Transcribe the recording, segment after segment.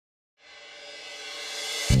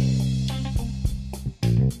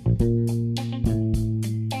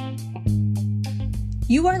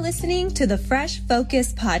You are listening to the Fresh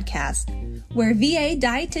Focus podcast, where VA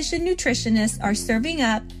dietitian nutritionists are serving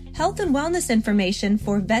up health and wellness information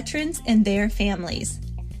for veterans and their families.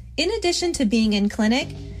 In addition to being in clinic,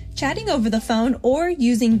 chatting over the phone, or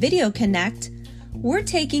using Video Connect, we're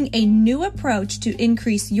taking a new approach to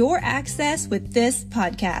increase your access with this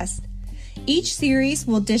podcast. Each series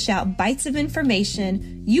will dish out bites of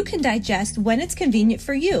information you can digest when it's convenient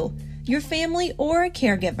for you, your family, or a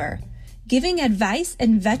caregiver, giving advice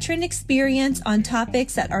and veteran experience on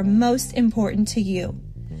topics that are most important to you.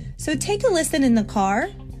 So take a listen in the car,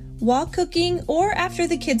 while cooking, or after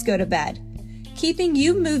the kids go to bed, keeping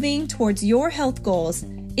you moving towards your health goals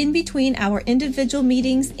in between our individual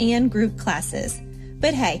meetings and group classes.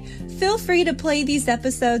 But hey, feel free to play these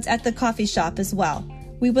episodes at the coffee shop as well.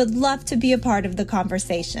 We would love to be a part of the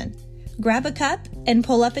conversation. Grab a cup and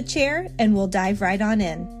pull up a chair, and we'll dive right on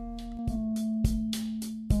in.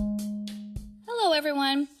 Hello,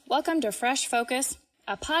 everyone. Welcome to Fresh Focus,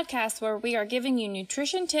 a podcast where we are giving you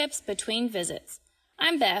nutrition tips between visits.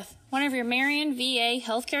 I'm Beth, one of your Marion VA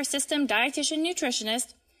Healthcare System dietitian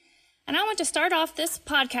nutritionist, and I want to start off this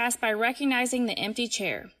podcast by recognizing the empty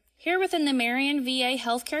chair. Here within the Marion VA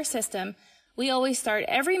Healthcare System, we always start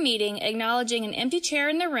every meeting acknowledging an empty chair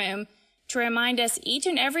in the room to remind us each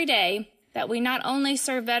and every day that we not only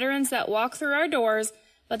serve veterans that walk through our doors,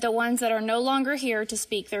 but the ones that are no longer here to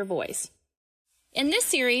speak their voice. In this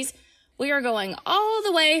series, we are going all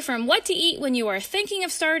the way from what to eat when you are thinking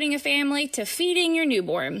of starting a family to feeding your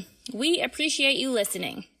newborn. We appreciate you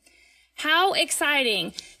listening. How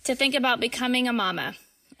exciting to think about becoming a mama.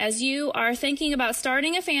 As you are thinking about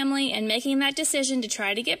starting a family and making that decision to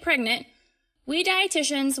try to get pregnant, we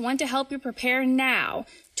dietitians want to help you prepare now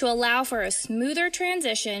to allow for a smoother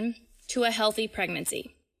transition to a healthy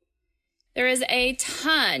pregnancy. There is a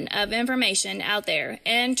ton of information out there,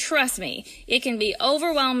 and trust me, it can be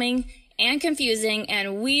overwhelming and confusing,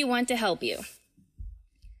 and we want to help you.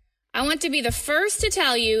 I want to be the first to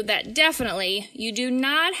tell you that definitely you do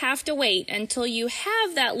not have to wait until you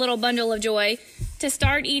have that little bundle of joy to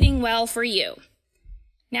start eating well for you.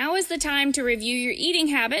 Now is the time to review your eating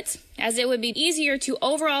habits, as it would be easier to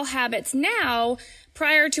overhaul habits now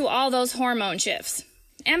prior to all those hormone shifts.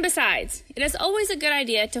 And besides, it is always a good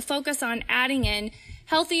idea to focus on adding in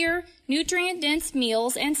healthier, nutrient-dense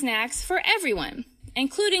meals and snacks for everyone,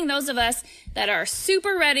 including those of us that are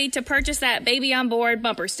super ready to purchase that baby on board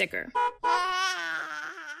bumper sticker.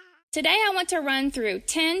 Today I want to run through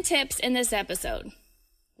 10 tips in this episode.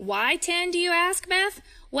 Why 10, do you ask, Beth?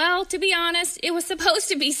 Well, to be honest, it was supposed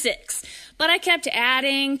to be 6, but I kept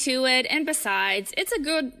adding to it, and besides, it's a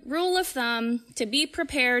good rule of thumb to be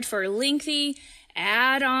prepared for lengthy,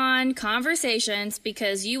 add-on conversations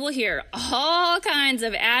because you will hear all kinds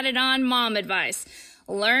of added-on mom advice.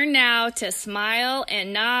 Learn now to smile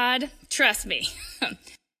and nod. Trust me.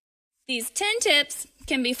 These 10 tips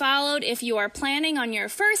can be followed if you are planning on your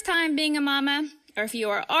first time being a mama, or if you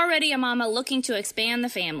are already a mama looking to expand the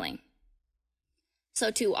family.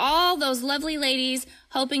 So to all those lovely ladies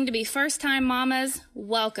hoping to be first-time mamas,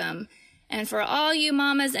 welcome. And for all you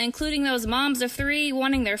mamas, including those moms of 3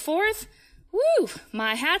 wanting their 4th, woo,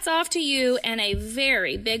 my hat's off to you and a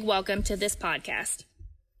very big welcome to this podcast.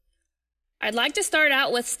 I'd like to start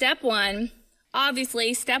out with step 1.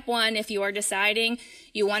 Obviously, step 1, if you are deciding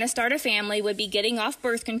you want to start a family, would be getting off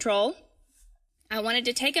birth control. I wanted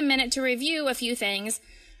to take a minute to review a few things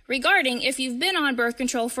regarding if you've been on birth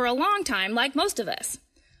control for a long time, like most of us.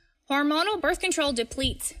 Hormonal birth control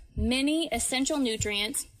depletes many essential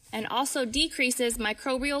nutrients and also decreases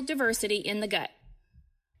microbial diversity in the gut.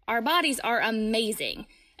 Our bodies are amazing,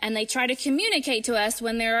 and they try to communicate to us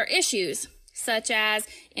when there are issues, such as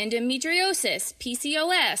endometriosis,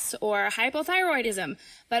 PCOS, or hypothyroidism.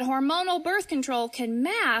 But hormonal birth control can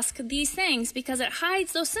mask these things because it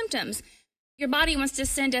hides those symptoms. Your body wants to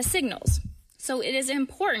send us signals. So it is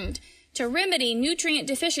important to remedy nutrient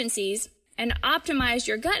deficiencies and optimize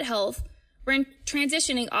your gut health when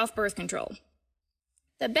transitioning off birth control.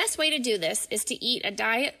 The best way to do this is to eat a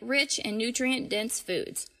diet rich in nutrient-dense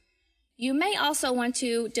foods. You may also want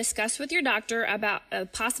to discuss with your doctor about a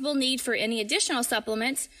possible need for any additional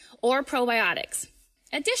supplements or probiotics.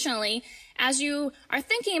 Additionally, as you are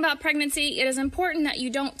thinking about pregnancy, it is important that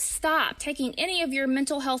you don't stop taking any of your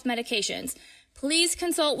mental health medications. Please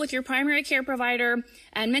consult with your primary care provider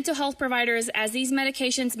and mental health providers, as these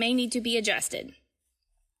medications may need to be adjusted.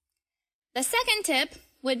 The second tip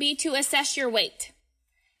would be to assess your weight.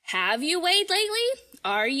 Have you weighed lately?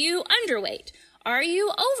 Are you underweight? Are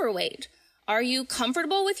you overweight? Are you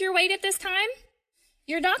comfortable with your weight at this time?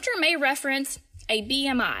 Your doctor may reference a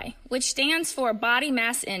BMI, which stands for body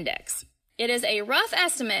mass index. It is a rough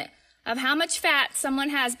estimate of how much fat someone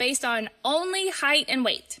has based on only height and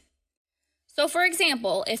weight. So for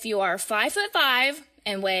example, if you are 5'5"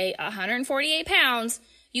 and weigh 148 pounds,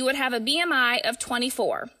 you would have a BMI of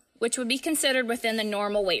 24, which would be considered within the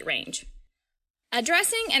normal weight range.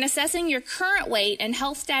 Addressing and assessing your current weight and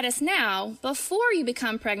health status now, before you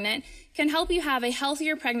become pregnant, can help you have a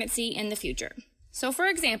healthier pregnancy in the future. So for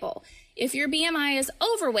example, if your BMI is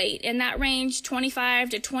overweight in that range 25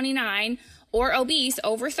 to 29 or obese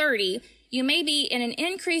over 30, you may be in an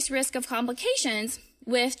increased risk of complications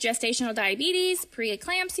with gestational diabetes,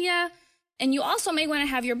 preeclampsia, and you also may want to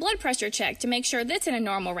have your blood pressure checked to make sure that's in a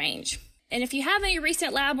normal range. And if you have any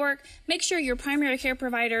recent lab work, make sure your primary care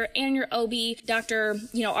provider and your OB doctor,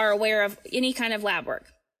 are aware of any kind of lab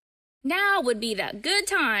work. Now would be that good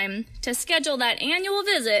time to schedule that annual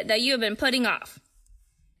visit that you have been putting off.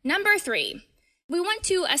 Number 3, we want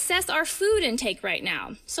to assess our food intake right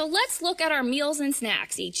now. So let's look at our meals and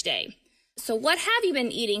snacks each day. So what have you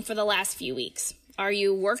been eating for the last few weeks? Are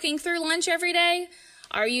you working through lunch every day?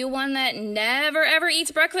 Are you one that never ever eats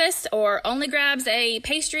breakfast or only grabs a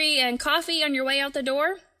pastry and coffee on your way out the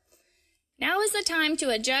door? Now is the time to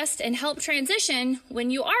adjust and help transition when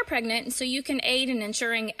you are pregnant so you can aid in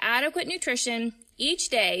ensuring adequate nutrition each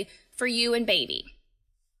day for you and baby.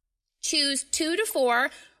 Choose 2 to 4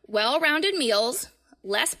 well-rounded meals,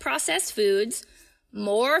 less processed foods,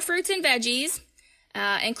 more fruits and veggies,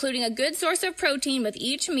 including a good source of protein with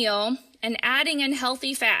each meal, and adding in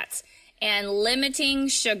healthy fats, and limiting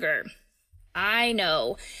sugar. I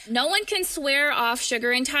know. No one can swear off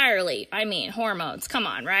sugar entirely. I mean, hormones. Come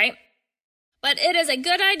on, right? But it is a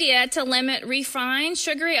good idea to limit refined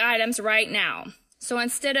sugary items right now. So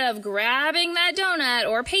instead of grabbing that donut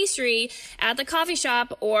or pastry at the coffee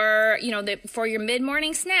shop or, for your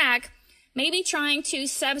mid-morning snack, maybe trying to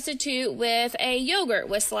substitute with a yogurt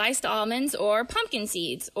with sliced almonds or pumpkin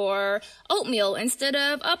seeds or oatmeal instead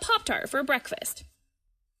of a Pop-Tart for breakfast.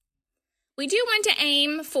 We do want to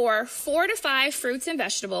aim for 4 to 5 fruits and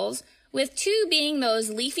vegetables, with 2 being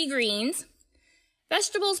those leafy greens.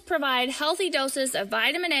 Vegetables provide healthy doses of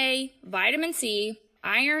vitamin A, vitamin C,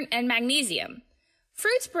 iron, and magnesium.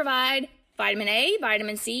 Fruits provide vitamin A,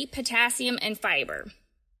 vitamin C, potassium, and fiber.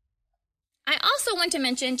 I also want to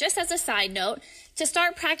mention, just as a side note, to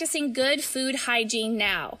start practicing good food hygiene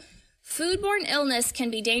now. Foodborne illness can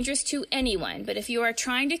be dangerous to anyone, but if you are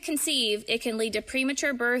trying to conceive, it can lead to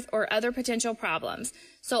premature birth or other potential problems.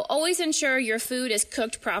 So always ensure your food is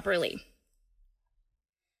cooked properly.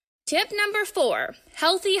 Tip number 4,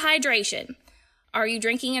 healthy hydration. Are you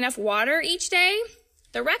drinking enough water each day?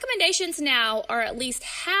 The recommendations now are at least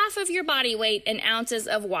half of your body weight in ounces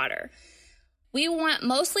of water. We want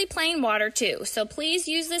mostly plain water too, so please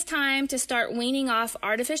use this time to start weaning off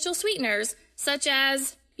artificial sweeteners such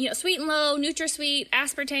as Sweet and Low, NutraSweet,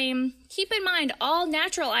 aspartame. Keep in mind, all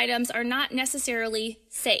natural items are not necessarily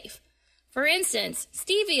safe. For instance,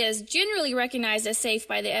 stevia is generally recognized as safe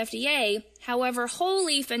by the FDA. However, whole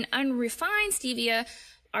leaf and unrefined stevia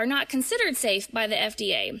are not considered safe by the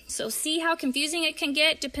FDA. So see how confusing it can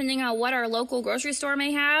get depending on what our local grocery store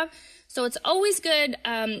may have. So it's always good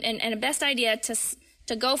and a best idea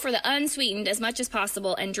to go for the unsweetened as much as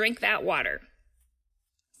possible and drink that water.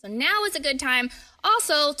 So now is a good time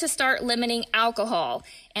also to start limiting alcohol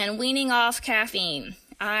and weaning off caffeine.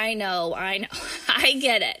 I know, I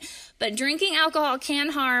get it. But drinking alcohol can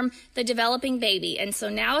harm the developing baby, and so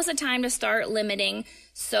now is the time to start limiting.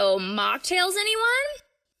 So mocktails, anyone?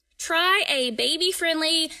 Try a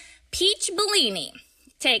baby-friendly peach Bellini.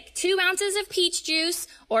 Take 2 ounces of peach juice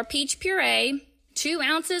or peach puree, 2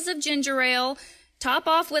 ounces of ginger ale, top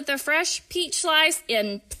off with a fresh peach slice,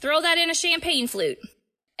 and throw that in a champagne flute.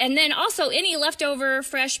 And then also any leftover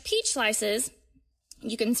fresh peach slices,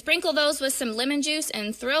 you can sprinkle those with some lemon juice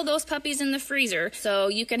and throw those puppies in the freezer so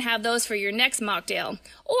you can have those for your next mocktail.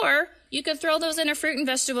 Or you could throw those in a fruit and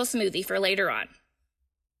vegetable smoothie for later on.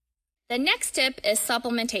 The next tip is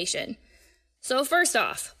supplementation. So first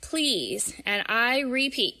off, please, and I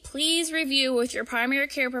repeat, please review with your primary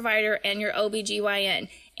care provider and your OBGYN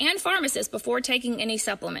and pharmacist before taking any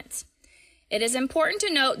supplements. It is important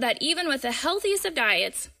to note that even with the healthiest of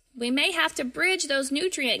diets, we may have to bridge those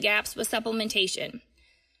nutrient gaps with supplementation.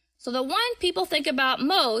 So the one people think about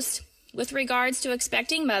most with regards to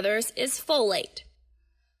expecting mothers is folate.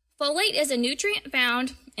 Folate is a nutrient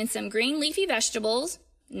found in some green leafy vegetables,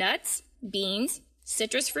 nuts, beans,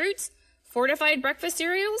 citrus fruits, fortified breakfast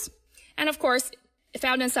cereals, and of course,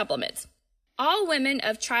 found in supplements. All women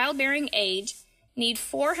of childbearing age need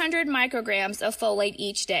 400 micrograms of folate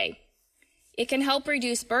each day. It can help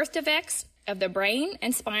reduce birth defects, of the brain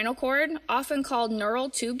and spinal cord, often called neural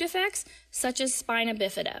tube defects, such as spina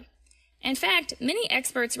bifida. In fact, many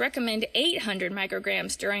experts recommend 800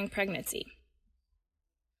 micrograms during pregnancy.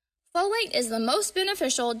 Folate is the most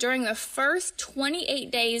beneficial during the first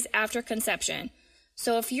 28 days after conception.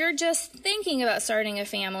 So if you're just thinking about starting a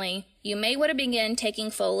family, you may want to begin taking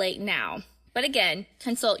folate now. But again,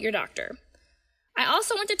 consult your doctor. I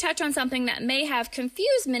also want to touch on something that may have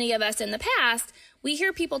confused many of us in the past. We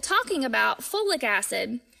hear people talking about folic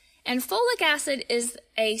acid, and folic acid is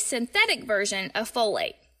a synthetic version of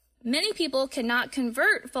folate. Many people cannot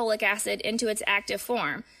convert folic acid into its active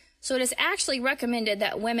form, so it is actually recommended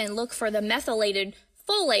that women look for the methylated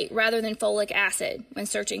folate rather than folic acid when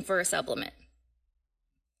searching for a supplement.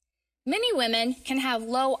 Many women can have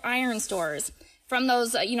low iron stores from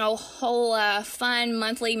those, whole fun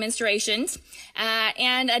monthly menstruations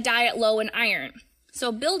and a diet low in iron.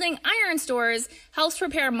 So building iron stores helps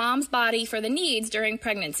prepare mom's body for the needs during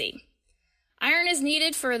pregnancy. Iron is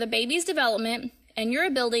needed for the baby's development and your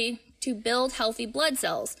ability to build healthy blood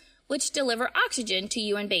cells, which deliver oxygen to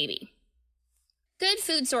you and baby. Good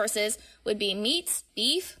food sources would be meats,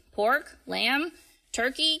 beef, pork, lamb,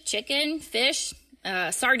 turkey, chicken, fish,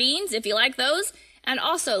 sardines, if you like those, and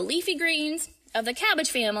also leafy greens of the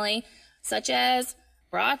cabbage family, such as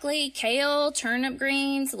broccoli, kale, turnip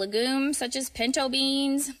greens, legumes such as pinto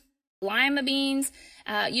beans, lima beans.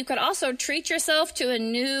 You could also treat yourself to a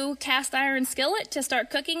new cast iron skillet to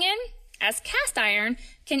start cooking in, as cast iron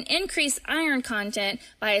can increase iron content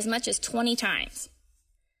by as much as 20 times.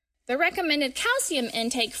 The recommended calcium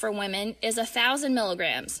intake for women is 1,000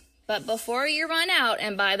 milligrams. But before you run out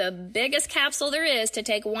and buy the biggest capsule there is to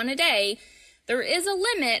take one a day, there is a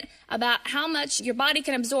limit about how much your body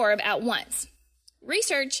can absorb at once.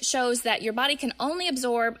 Research shows that your body can only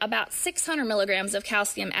absorb about 600 milligrams of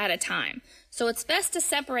calcium at a time, so it's best to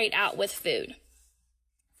separate out with food.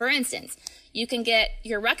 For instance, you can get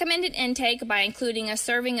your recommended intake by including a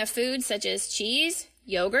serving of foods such as cheese,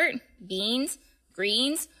 yogurt, beans,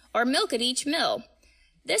 greens, or milk at each meal.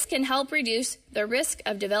 This can help reduce the risk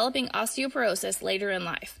of developing osteoporosis later in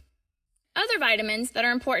life. Other vitamins that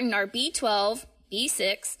are important are B12,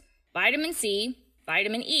 B6, vitamin C,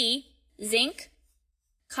 vitamin E, zinc,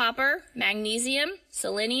 copper, magnesium,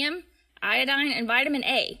 selenium, iodine, and vitamin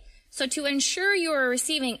A. So to ensure you are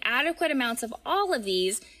receiving adequate amounts of all of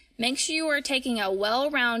these, make sure you are taking a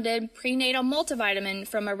well-rounded prenatal multivitamin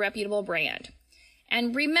from a reputable brand.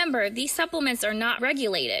 And remember, these supplements are not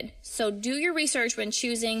regulated, so do your research when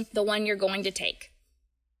choosing the one you're going to take.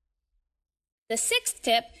 The sixth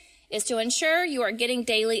tip is to ensure you are getting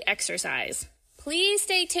daily exercise. Please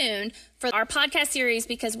stay tuned for our podcast series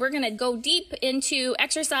because we're going to go deep into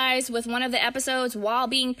exercise with one of the episodes while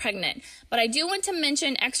being pregnant. But I do want to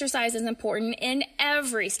mention exercise is important in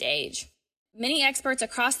every stage. Many experts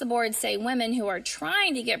across the board say women who are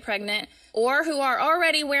trying to get pregnant or who are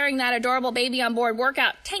already wearing that adorable baby on board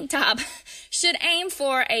workout tank top should aim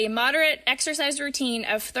for a moderate exercise routine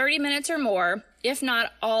of 30 minutes or more, if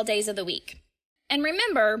not all days of the week. And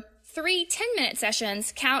remember, 3 10-minute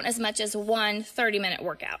sessions count as much as one 30-minute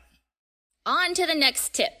workout. On to the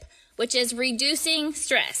next tip, which is reducing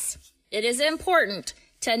stress. It is important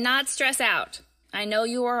to not stress out. I know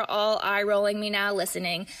you are all eye-rolling me now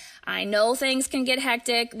listening. I know things can get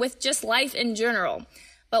hectic with just life in general,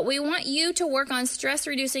 but we want you to work on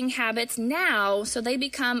stress-reducing habits now so they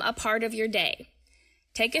become a part of your day.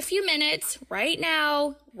 Take a few minutes right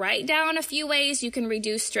now, write down a few ways you can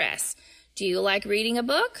reduce stress. Do you like reading a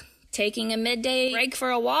book, taking a midday break for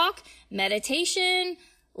a walk, meditation,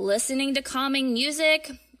 listening to calming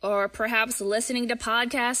music, or perhaps listening to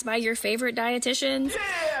podcasts by your favorite dietitians?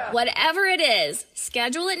 Yeah! Whatever it is,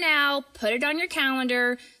 schedule it now, put it on your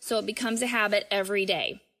calendar so it becomes a habit every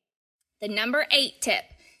day. The number 8 tip,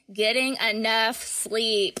 getting enough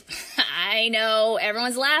sleep. I know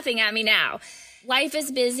everyone's laughing at me now. Life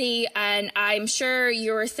is busy, and I'm sure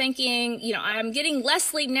you're thinking, I'm getting less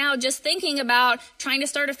sleep now just thinking about trying to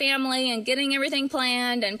start a family and getting everything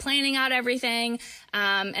planned and planning out everything,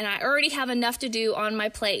 and I already have enough to do on my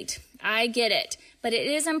plate. I get it, but it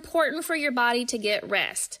is important for your body to get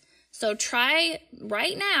rest. So try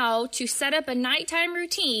right now to set up a nighttime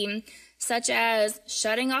routine, such as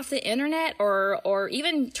shutting off the internet or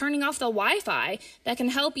even turning off the Wi-Fi that can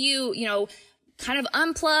help you, kind of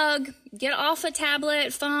unplug, get off a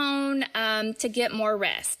tablet, phone, to get more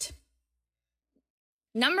rest.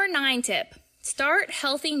 Number 9 tip, start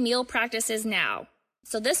healthy meal practices now.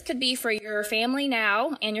 So this could be for your family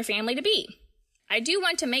now and your family to be. I do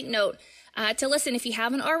want to make note to listen, if you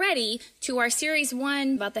haven't already, to our Series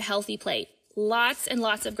 1 about the healthy plate. Lots and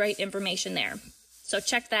lots of great information there. So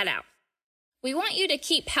check that out. We want you to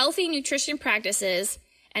keep healthy nutrition practices,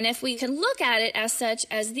 and if we can look at it as such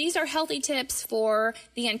as these are healthy tips for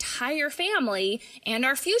the entire family and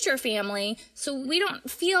our future family, so we don't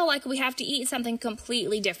feel like we have to eat something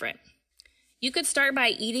completely different. You could start by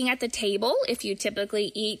eating at the table if you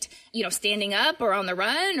typically eat, standing up or on the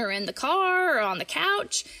run or in the car or on the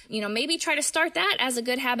couch. Maybe try to start that as a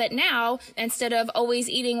good habit now instead of always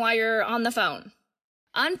eating while you're on the phone.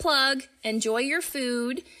 Unplug, enjoy your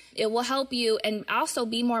food. It will help you, and also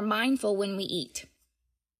be more mindful when we eat.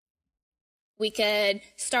 We could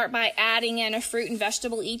start by adding in a fruit and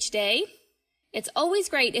vegetable each day. It's always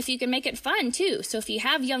great if you can make it fun too. So if you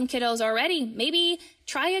have young kiddos already, maybe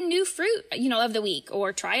try a new fruit, of the week,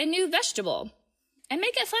 or try a new vegetable and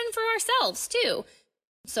make it fun for ourselves too.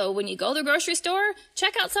 So when you go to the grocery store,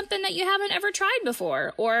 check out something that you haven't ever tried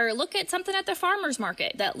before, or look at something at the farmer's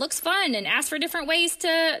market that looks fun and ask for different ways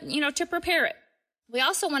to prepare it. We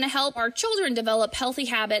also want to help our children develop healthy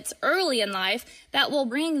habits early in life that will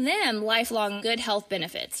bring them lifelong good health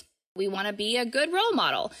benefits. We want to be a good role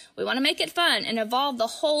model. We want to make it fun and involve the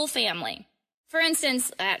whole family. For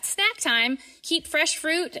instance, at snack time, keep fresh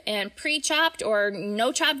fruit and pre-chopped or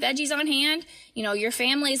no-chopped veggies on hand. Your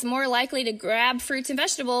family is more likely to grab fruits and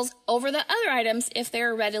vegetables over the other items if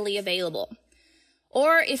they're readily available.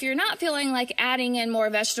 Or if you're not feeling like adding in more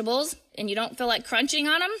vegetables and you don't feel like crunching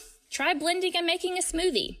on them, try blending and making a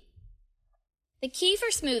smoothie. The key for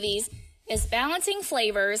smoothies is balancing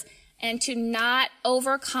flavors and to not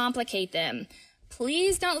overcomplicate them.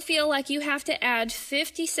 Please don't feel like you have to add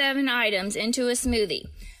 57 items into a smoothie.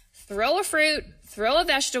 Throw a fruit, throw a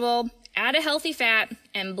vegetable, add a healthy fat,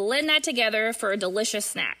 and blend that together for a delicious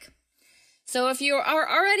snack. So if you are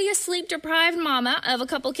already a sleep-deprived mama of a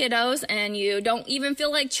couple kiddos and you don't even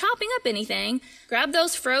feel like chopping up anything, grab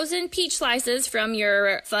those frozen peach slices from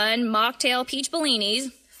your fun mocktail peach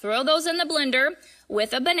bellinis, throw those in the blender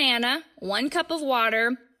with a banana, 1 cup of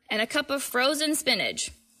water, and a cup of frozen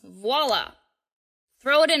spinach. Voila!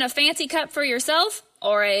 Throw it in a fancy cup for yourself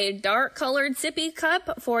or a dark-colored sippy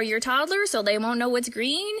cup for your toddler so they won't know it's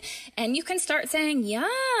green, and you can start saying,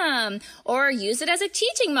 yum, or use it as a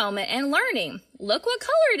teaching moment and learning. Look what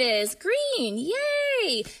color it is, green,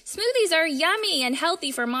 yay! Smoothies are yummy and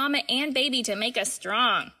healthy for mama and baby to make us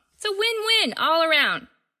strong. It's a win-win all around.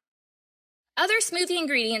 Other smoothie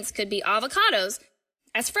ingredients could be avocados.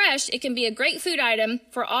 As fresh, it can be a great food item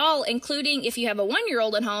for all, including if you have a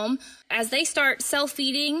 1-year-old at home. As they start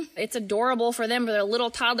self-feeding, it's adorable for them with their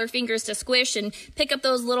little toddler fingers to squish and pick up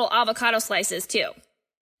those little avocado slices too.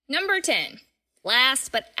 Number 10,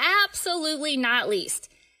 last but absolutely not least,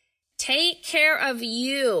 take care of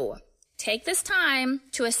you. Take this time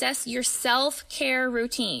to assess your self-care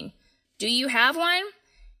routine. Do you have one?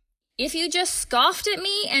 If you just scoffed at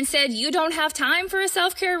me and said you don't have time for a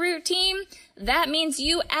self-care routine, that means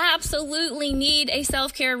you absolutely need a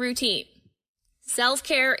self-care routine.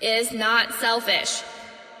 Self-care is not selfish.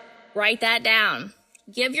 Write that down.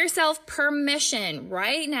 Give yourself permission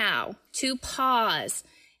right now to pause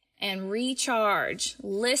and recharge.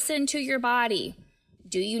 Listen to your body.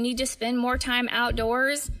 Do you need to spend more time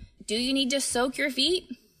outdoors? Do you need to soak your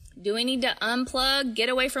feet? Do we need to unplug, get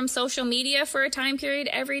away from social media for a time period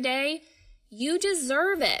every day? You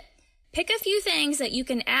deserve it. Pick a few things that you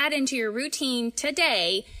can add into your routine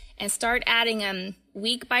today and start adding them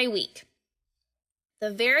week by week.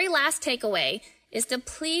 The very last takeaway is to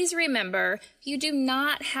please remember you do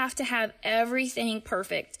not have to have everything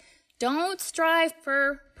perfect. Don't strive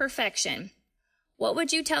for perfection. What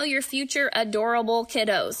would you tell your future adorable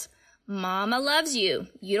kiddos? Mama loves you.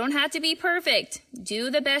 You don't have to be perfect. Do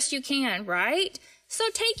the best you can, right? So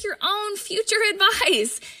take your own future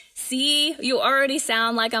advice. See, you already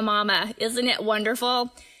sound like a mama. Isn't it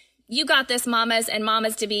wonderful? You got this, mamas and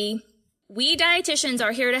mamas to be. We dietitians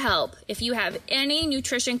are here to help if you have any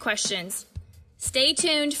nutrition questions. Stay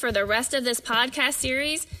tuned for the rest of this podcast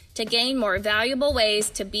series to gain more valuable ways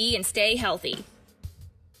to be and stay healthy.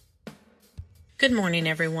 Good morning,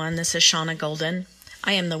 everyone. This is Shauna Golden.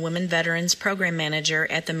 I am the Women Veterans Program Manager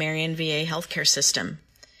at the Marion VA Healthcare System.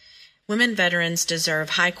 Women veterans deserve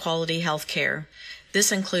high-quality health care.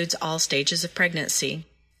 This includes all stages of pregnancy.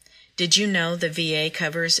 Did you know the VA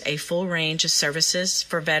covers a full range of services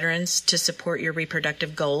for veterans to support your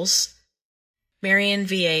reproductive goals? Marion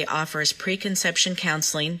VA offers preconception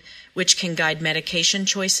counseling, which can guide medication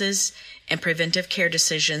choices and preventive care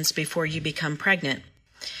decisions before you become pregnant.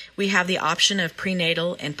 We have the option of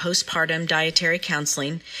prenatal and postpartum dietary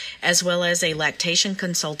counseling, as well as a lactation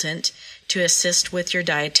consultant to assist with your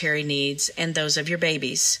dietary needs and those of your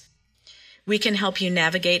babies. We can help you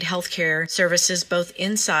navigate healthcare services both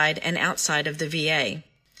inside and outside of the VA.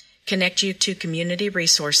 connect you to community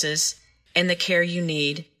resources, and the care you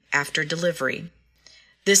need after delivery.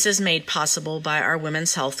 This is made possible by our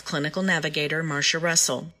Women's Health Clinical Navigator, Marcia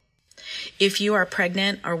Russell. If you are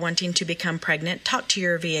pregnant or wanting to become pregnant, talk to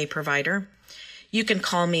your VA provider. You can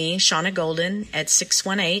call me, Shauna Golden, at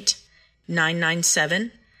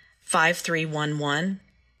 618-997-5311.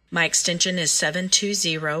 My extension is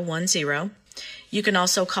 72010. You can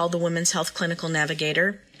also call the Women's Health Clinical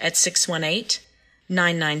Navigator at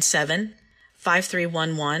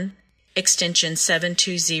 618-997-5311, extension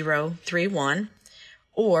 72031.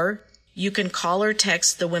 Or you can call or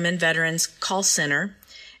text the Women Veterans Call Center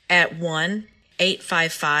at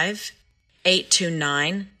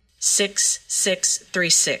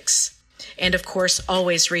 1-855-829-6636. And of course,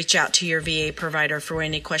 always reach out to your VA provider for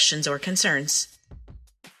any questions or concerns.